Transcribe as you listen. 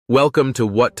Welcome to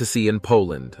What to See in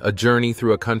Poland, a journey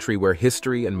through a country where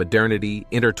history and modernity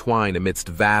intertwine amidst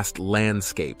vast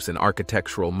landscapes and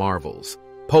architectural marvels.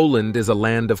 Poland is a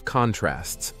land of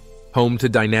contrasts, home to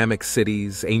dynamic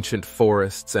cities, ancient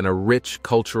forests, and a rich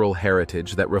cultural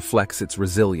heritage that reflects its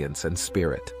resilience and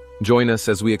spirit. Join us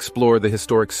as we explore the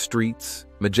historic streets,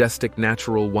 majestic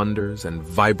natural wonders, and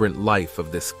vibrant life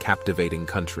of this captivating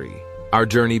country. Our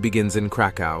journey begins in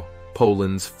Kraków,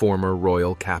 Poland's former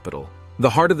royal capital. The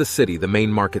heart of the city, the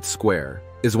main market square,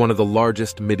 is one of the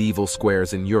largest medieval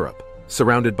squares in Europe,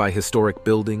 surrounded by historic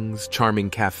buildings,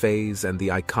 charming cafes, and the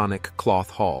iconic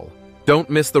Cloth Hall. Don't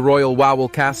miss the Royal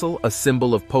Wawel Castle, a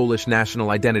symbol of Polish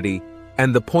national identity,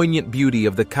 and the poignant beauty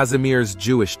of the Kazimierz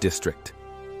Jewish district.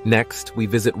 Next, we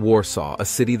visit Warsaw, a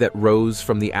city that rose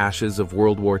from the ashes of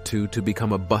World War II to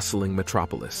become a bustling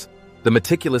metropolis. The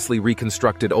meticulously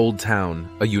reconstructed Old Town,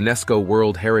 a UNESCO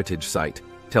World Heritage Site,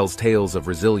 tells tales of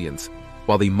resilience,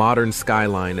 while the modern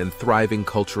skyline and thriving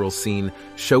cultural scene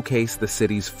showcase the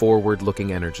city's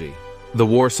forward-looking energy. The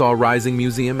Warsaw Rising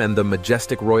Museum and the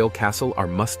majestic Royal Castle are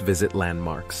must-visit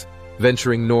landmarks.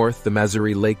 Venturing north, the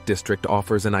Mazury Lake District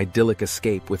offers an idyllic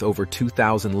escape with over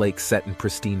 2,000 lakes set in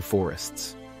pristine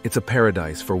forests. It's a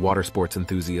paradise for water sports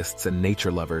enthusiasts and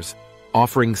nature lovers,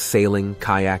 offering sailing,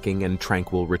 kayaking, and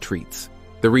tranquil retreats.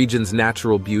 The region's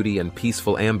natural beauty and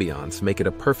peaceful ambiance make it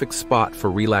a perfect spot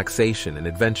for relaxation and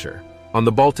adventure. On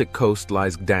the Baltic coast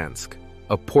lies Gdańsk,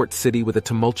 a port city with a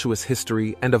tumultuous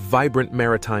history and a vibrant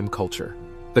maritime culture.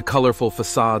 The colorful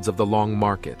facades of the Long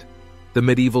Market, the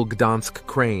medieval Gdańsk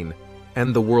crane,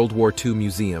 and the World War II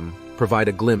Museum provide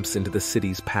a glimpse into the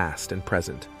city's past and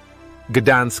present.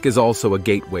 Gdańsk is also a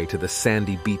gateway to the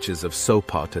sandy beaches of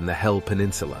Sopot and the Hel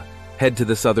Peninsula. Head to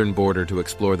the southern border to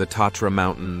explore the Tatra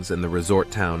Mountains and the resort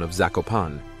town of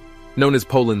Zakopane. Known as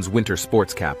Poland's winter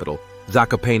sports capital,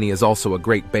 Zakopane is also a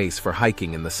great base for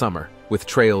hiking in the summer, with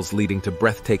trails leading to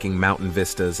breathtaking mountain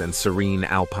vistas and serene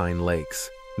alpine lakes.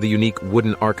 The unique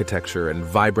wooden architecture and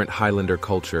vibrant Highlander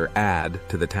culture add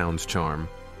to the town's charm.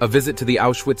 A visit to the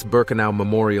Auschwitz-Birkenau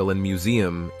Memorial and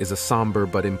Museum is a somber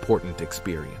but important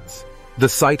experience. The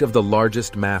site of the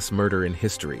largest mass murder in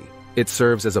history, it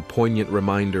serves as a poignant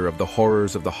reminder of the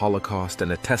horrors of the Holocaust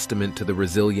and a testament to the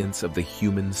resilience of the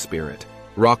human spirit.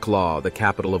 Wrocław, the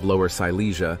capital of Lower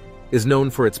Silesia, is known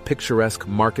for its picturesque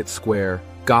market square,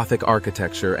 Gothic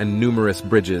architecture, and numerous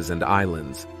bridges and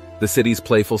islands. The city's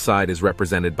playful side is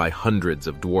represented by hundreds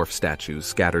of dwarf statues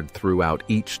scattered throughout,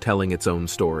 each telling its own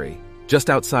story. Just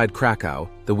outside Kraków,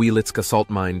 the Wieliczka salt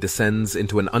mine descends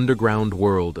into an underground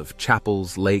world of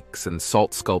chapels, lakes, and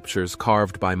salt sculptures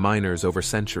carved by miners over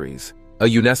centuries. A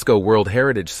UNESCO World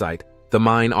Heritage Site, the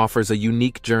mine offers a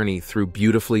unique journey through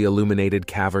beautifully illuminated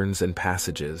caverns and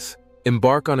passages.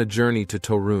 Embark on a journey to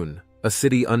Torun, a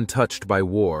city untouched by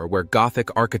war where Gothic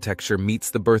architecture meets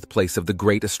the birthplace of the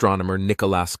great astronomer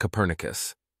Nicolaus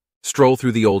Copernicus. Stroll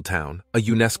through the Old Town, a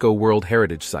UNESCO World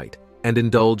Heritage Site, and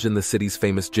indulge in the city's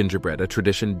famous gingerbread, a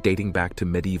tradition dating back to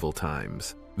medieval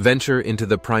times. Venture into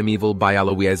the primeval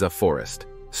Białowieża forest,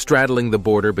 straddling the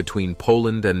border between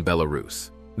Poland and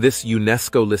Belarus. This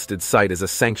UNESCO-listed site is a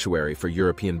sanctuary for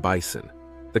European bison,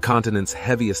 the continent's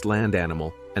heaviest land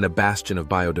animal and a bastion of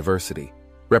biodiversity,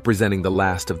 representing the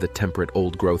last of the temperate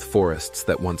old-growth forests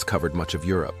that once covered much of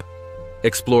Europe.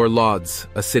 Explore Łódź,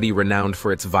 a city renowned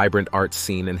for its vibrant art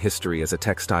scene and history as a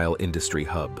textile industry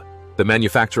hub. The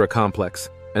Manufactura Complex,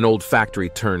 an old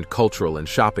factory-turned-cultural and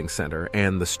shopping center,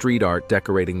 and the street art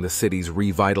decorating the city's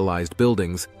revitalized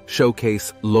buildings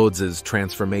showcase Łódź's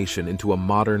transformation into a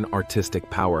modern artistic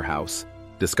powerhouse.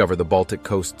 Discover the Baltic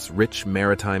coast's rich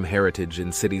maritime heritage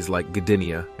in cities like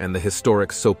Gdynia and the historic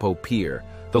Sopot Pier,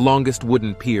 the longest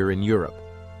wooden pier in Europe.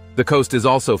 The coast is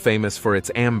also famous for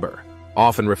its amber,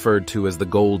 often referred to as the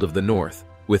gold of the north,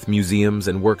 with museums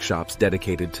and workshops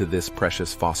dedicated to this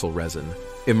precious fossil resin.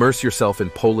 Immerse yourself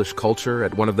in Polish culture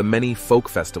at one of the many folk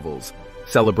festivals,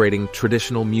 celebrating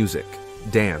traditional music,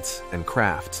 dance, and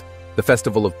crafts. The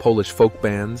Festival of Polish Folk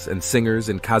Bands and Singers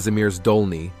in Kazimierz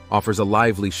Dolny offers a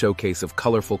lively showcase of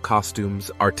colorful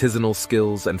costumes, artisanal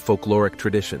skills, and folkloric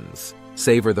traditions.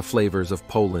 Savor the flavors of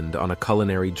Poland on a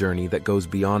culinary journey that goes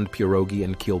beyond pierogi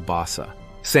and kielbasa.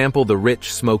 Sample the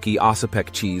rich, smoky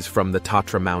Ossipek cheese from the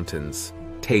Tatra Mountains.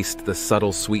 Taste the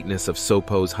subtle sweetness of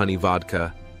Sopot's honey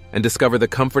vodka, and discover the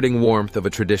comforting warmth of a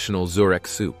traditional Żurek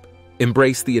soup.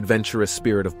 Embrace the adventurous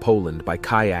spirit of Poland by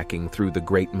kayaking through the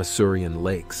Great Masurian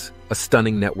Lakes, a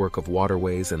stunning network of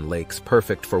waterways and lakes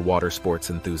perfect for water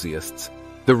sports enthusiasts.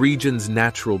 The region's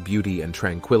natural beauty and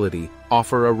tranquility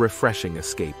offer a refreshing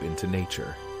escape into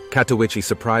nature. Katowice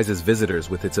surprises visitors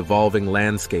with its evolving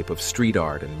landscape of street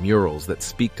art and murals that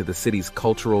speak to the city's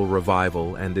cultural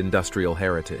revival and industrial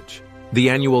heritage. The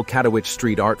annual Katowice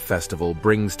Street Art Festival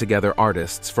brings together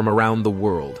artists from around the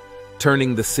world,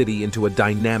 turning the city into a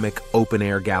dynamic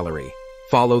open-air gallery.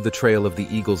 Follow the trail of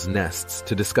the eagle's nests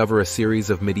to discover a series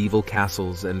of medieval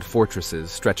castles and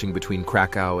fortresses stretching between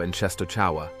Krakow and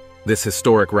Częstochowa. This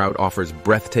historic route offers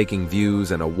breathtaking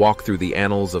views and a walk through the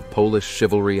annals of Polish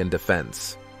chivalry and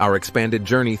defense. Our expanded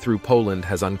journey through Poland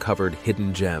has uncovered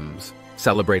hidden gems,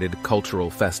 celebrated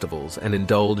cultural festivals, and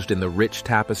indulged in the rich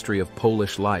tapestry of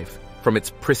Polish life. From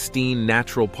its pristine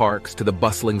natural parks to the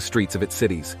bustling streets of its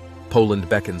cities, Poland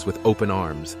beckons with open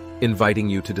arms, inviting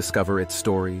you to discover its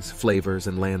stories, flavors,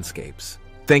 and landscapes.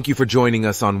 Thank you for joining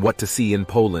us on What to See in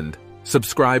Poland.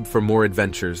 Subscribe for more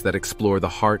adventures that explore the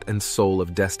heart and soul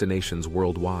of destinations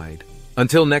worldwide.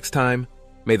 Until next time,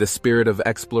 may the spirit of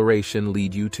exploration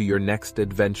lead you to your next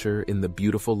adventure in the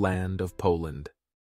beautiful land of Poland.